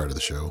favorite part of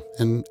the show,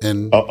 and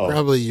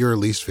probably your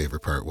least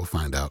favorite part. We'll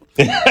find out.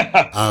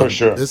 For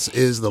sure. This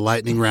is the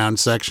lightning round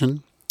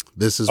section.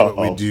 This is what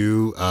we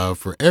do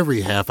for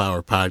every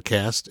half-hour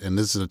podcast, and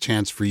this is a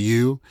chance for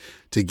you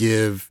to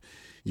give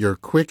your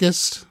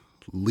quickest,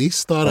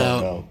 least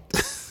thought-out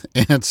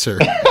answer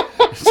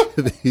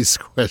to these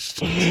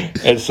questions.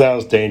 It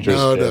sounds dangerous.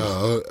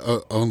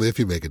 No, only if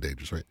you make it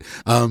dangerous, right?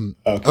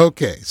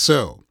 Okay,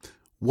 so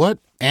what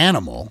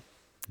animal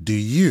do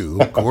you,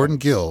 Gordon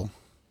Gill,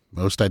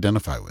 most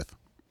identify with?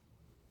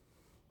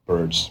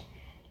 Birds.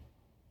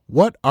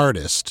 What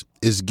artist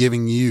is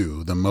giving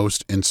you the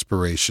most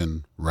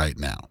inspiration right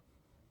now?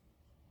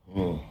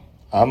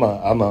 I'm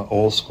a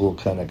old school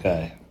kind of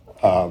guy.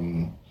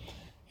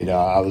 You know,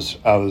 I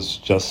was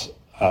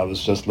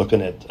just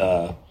looking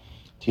at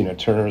Tina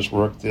Turner's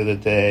work the other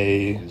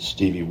day,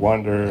 Stevie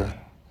Wonder.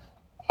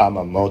 I'm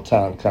a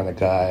Motown kind of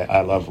guy.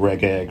 I love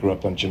reggae. I grew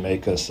up in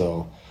Jamaica,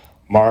 so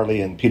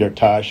Marley and Peter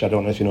Tosh. I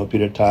don't know if you know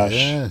Peter Tosh.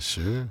 Yeah,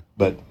 sure.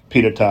 But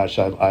Peter Tosh,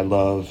 I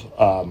love.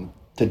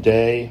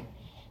 Today,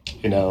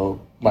 you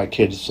know, my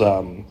kids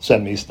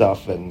send me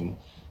stuff, and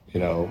you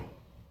know,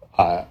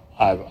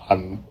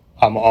 I'm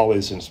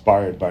always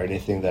inspired by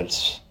anything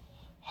that's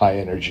high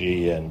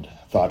energy and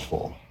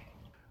thoughtful.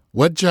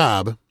 What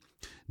job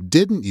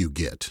didn't you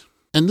get?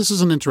 And this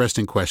is an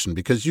interesting question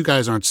because you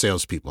guys aren't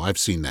salespeople. I've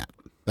seen that.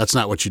 That's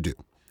not what you do.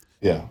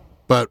 Yeah.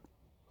 But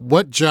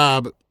what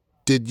job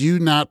did you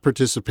not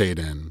participate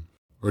in,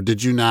 or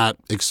did you not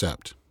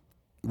accept?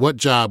 What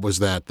job was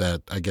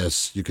that I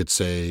guess you could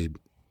say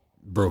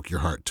broke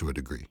your heart to a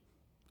degree?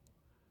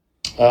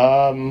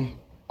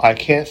 I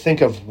can't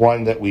think of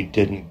one that we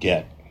didn't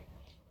get,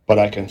 but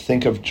I can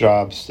think of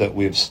jobs that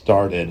we've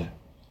started,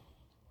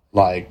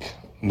 like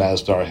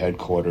Masdar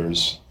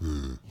headquarters,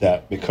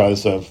 that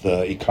because of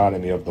the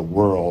economy of the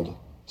world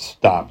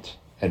stopped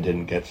and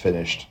didn't get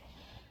finished,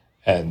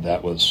 and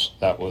that was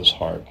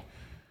hard.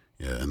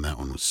 Yeah, and that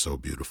one was so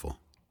beautiful.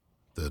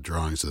 The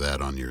drawings of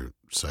that on your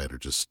site are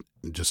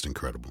just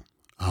incredible.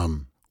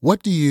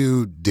 What do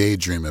you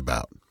daydream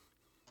about?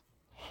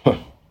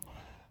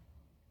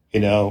 You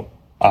know,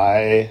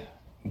 I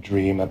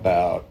dream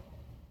about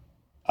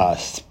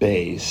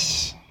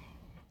space.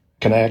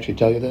 Can I actually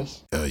tell you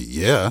this?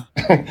 Yeah.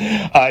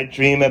 I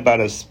dream about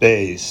a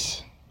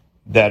space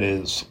that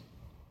is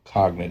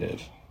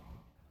cognitive.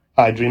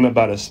 I dream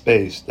about a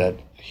space that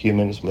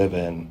humans live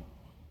in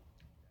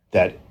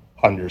that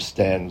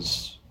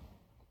understands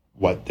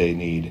what they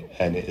need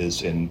and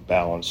is in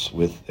balance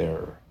with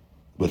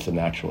the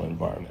natural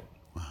environment.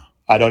 Wow.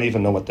 I don't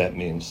even know what that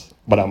means,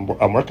 but I'm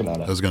working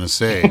on it. I was going to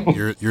say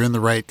you're in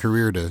the right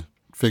career to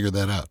figure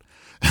that out.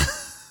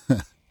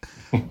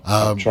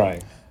 I'm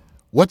trying.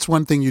 What's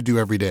one thing you do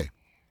every day?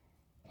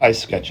 I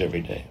sketch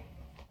every day.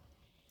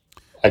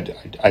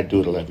 I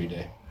doodle every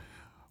day.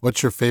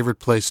 What's your favorite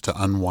place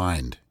to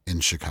unwind in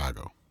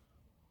Chicago?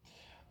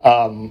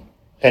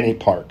 Any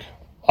park,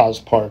 Oz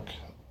Park,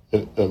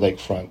 the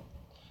lakefront.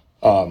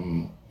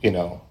 You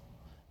know,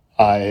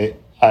 I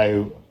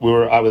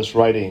was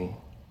writing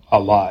a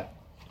lot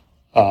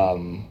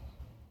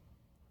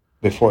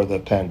before the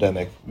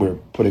pandemic. We're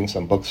putting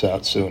some books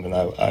out soon, and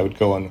I would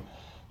go and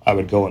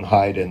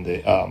hide in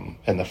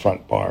the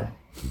front bar,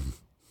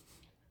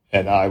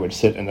 and I would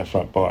sit in the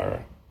front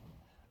bar.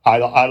 I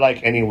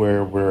like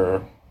anywhere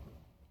where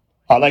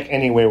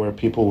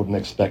people wouldn't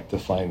expect to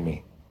find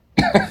me.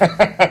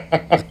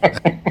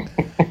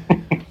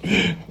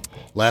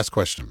 Last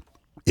question.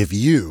 If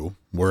you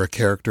were a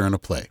character in a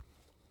play,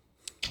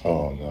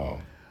 oh no,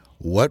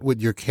 what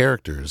would your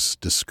character's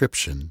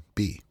description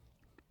be?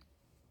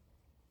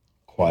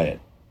 Quiet.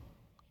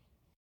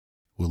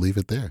 We'll leave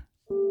it there.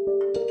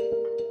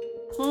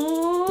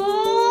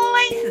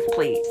 Places,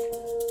 please.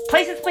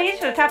 Places, please,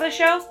 for the top of the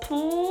show.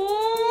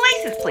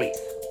 Places, please.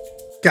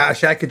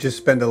 Gosh, I could just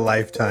spend a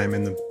lifetime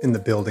in the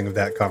building of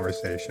that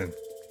conversation.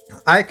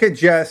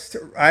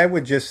 I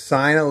would just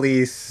sign a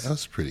lease That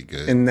was pretty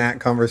good. in that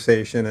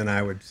conversation, and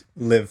I would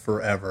live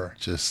forever.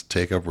 Just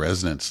take up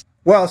residence.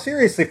 Well,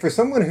 seriously, for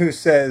someone who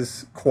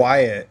says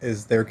quiet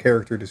is their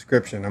character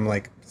description, I'm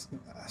like,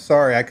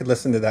 sorry, I could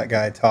listen to that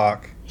guy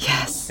talk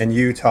Yes. and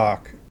you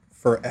talk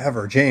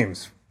forever.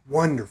 James,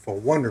 wonderful,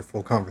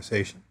 wonderful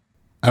conversation.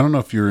 I don't know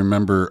if you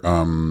remember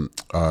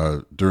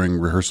during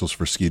rehearsals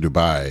for Ski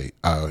Dubai,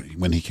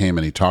 when he came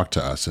and he talked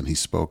to us and he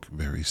spoke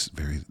very,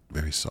 very,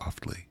 very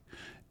softly.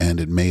 And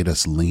it made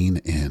us lean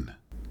in,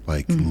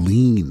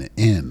 lean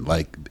in.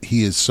 Like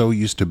he is so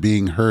used to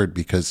being heard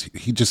because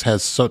he just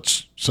has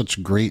such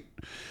great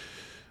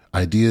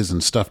ideas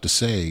and stuff to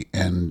say.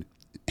 And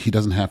he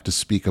doesn't have to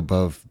speak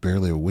above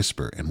barely a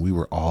whisper. And we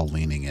were all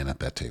leaning in at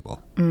that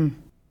table.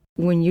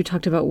 When you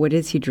talked about what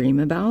does he dream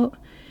about,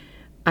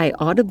 I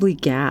audibly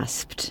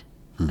gasped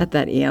at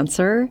that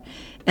answer.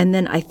 And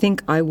then I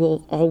think I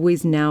will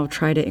always now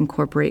try to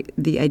incorporate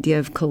the idea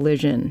of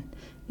collision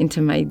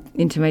into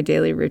my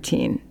daily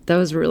routine. That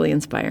was really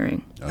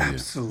inspiring. Oh, yeah.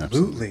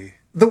 Absolutely.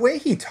 The way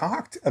he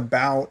talked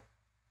about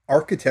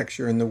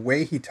architecture and the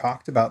way he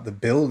talked about the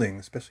building,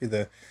 especially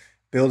the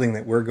building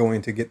that we're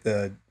going to get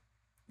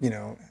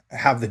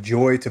have the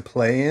joy to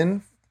play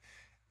in.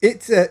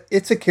 It's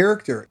a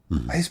character.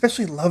 I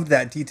especially loved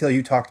that detail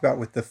you talked about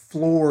with the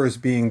floors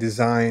being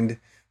designed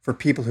for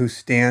people who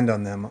stand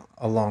on them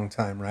a long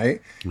time,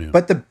 right? Yeah.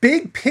 But the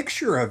big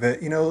picture of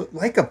it,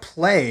 like a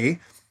play,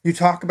 you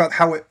talk about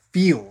how it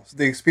feels,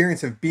 the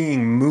experience of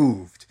being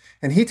moved.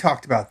 And he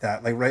talked about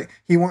that, right?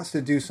 He wants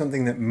to do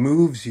something that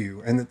moves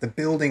you and that the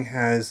building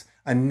has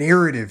a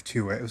narrative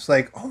to it. It was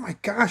like, oh my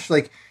gosh,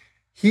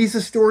 he's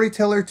a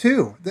storyteller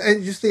too.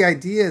 And just the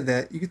idea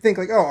that you could think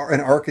an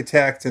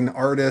architect and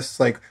artists,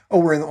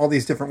 we're in all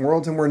these different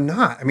worlds, and we're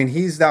not. I mean,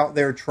 he's out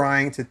there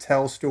trying to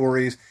tell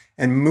stories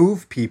and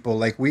move people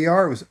like we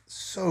are. It was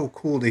so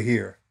cool to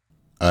hear.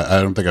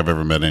 I don't think I've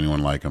ever met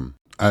anyone like him.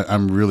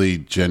 I'm really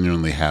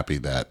genuinely happy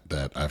that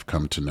I've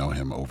come to know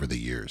him over the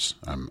years.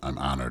 I'm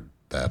honored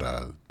that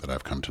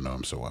I've come to know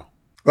him so well.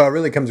 Well, it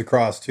really comes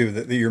across too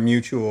that your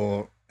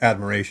mutual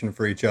admiration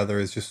for each other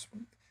is just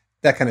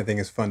that kind of thing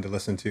is fun to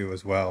listen to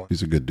as well.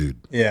 He's a good dude.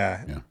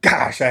 Yeah.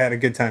 Gosh, I had a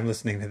good time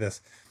listening to this.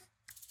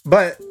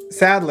 But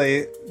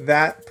sadly,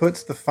 that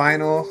puts the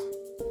final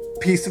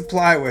piece of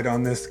plywood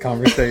on this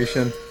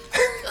conversation.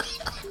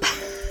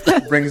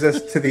 Brings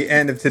us to the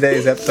end of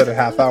today's episode of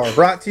Half Hour,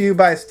 brought to you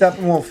by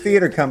Steppenwolf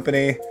Theater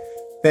Company.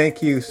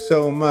 Thank you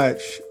so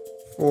much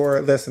for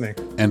listening.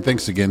 And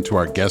thanks again to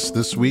our guest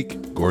this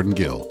week, Gordon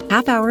Gill.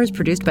 Half Hour is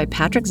produced by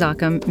Patrick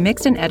Zockham,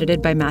 mixed and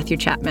edited by Matthew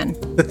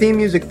Chapman. The theme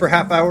music for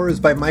Half Hour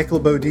is by Michael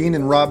Bodine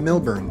and Rob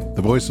Milburn.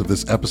 The voice of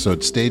this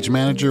episode's stage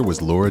manager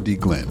was Laura D.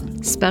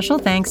 Glenn. Special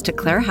thanks to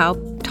Claire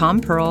Haupt, Tom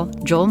Pearl,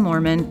 Joel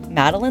Mormon,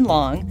 Madeline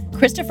Long,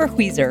 Christopher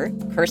Huizer,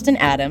 Kirsten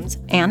Adams,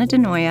 Anna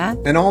Denoya,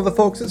 and all the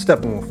folks at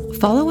Steppenwolf.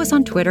 Follow us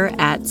on Twitter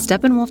at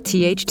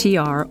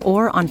SteppenwolfTHTR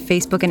or on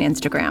Facebook and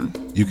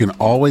Instagram. You can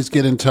always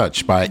get in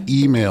touch by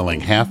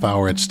emailing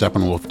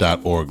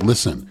halfhour@steppenwolf.org.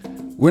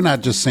 Listen, we're not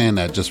just saying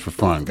that just for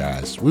fun,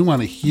 guys. We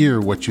want to hear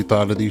what you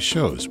thought of these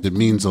shows. It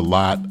means a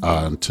lot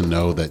to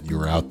know that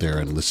you're out there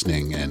and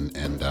listening and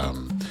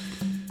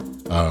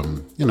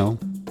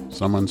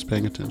someone's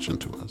paying attention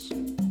to us.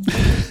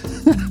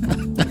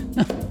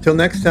 Till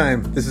next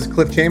time, this is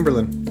Cliff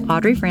Chamberlain,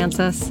 Audrey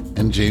Francis,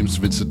 and James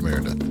Vincent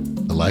Meredith.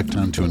 A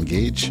lifetime to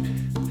engage,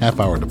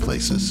 half hour to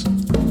places.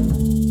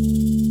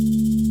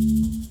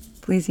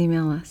 please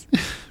email us.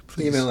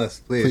 Email us,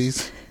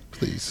 please.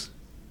 Please.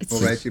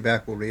 We'll write you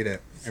back. We'll read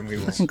it, and we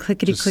will. And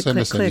clickety Just click send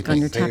click us click on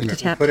your anything. tap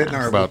to tap. Put it in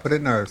our. We'll About put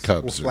it in our. We'll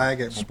Cubs or flag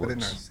it. We'll put it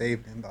in our sports.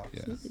 saved inbox.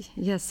 Yeah.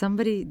 Yeah,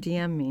 somebody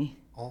DM me.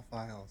 All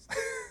files.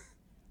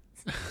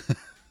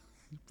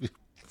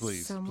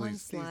 Please, Someone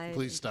please, slide.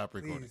 please stop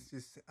recording. Please,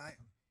 just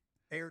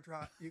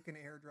airdrop. You can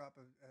airdrop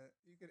a.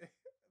 You can.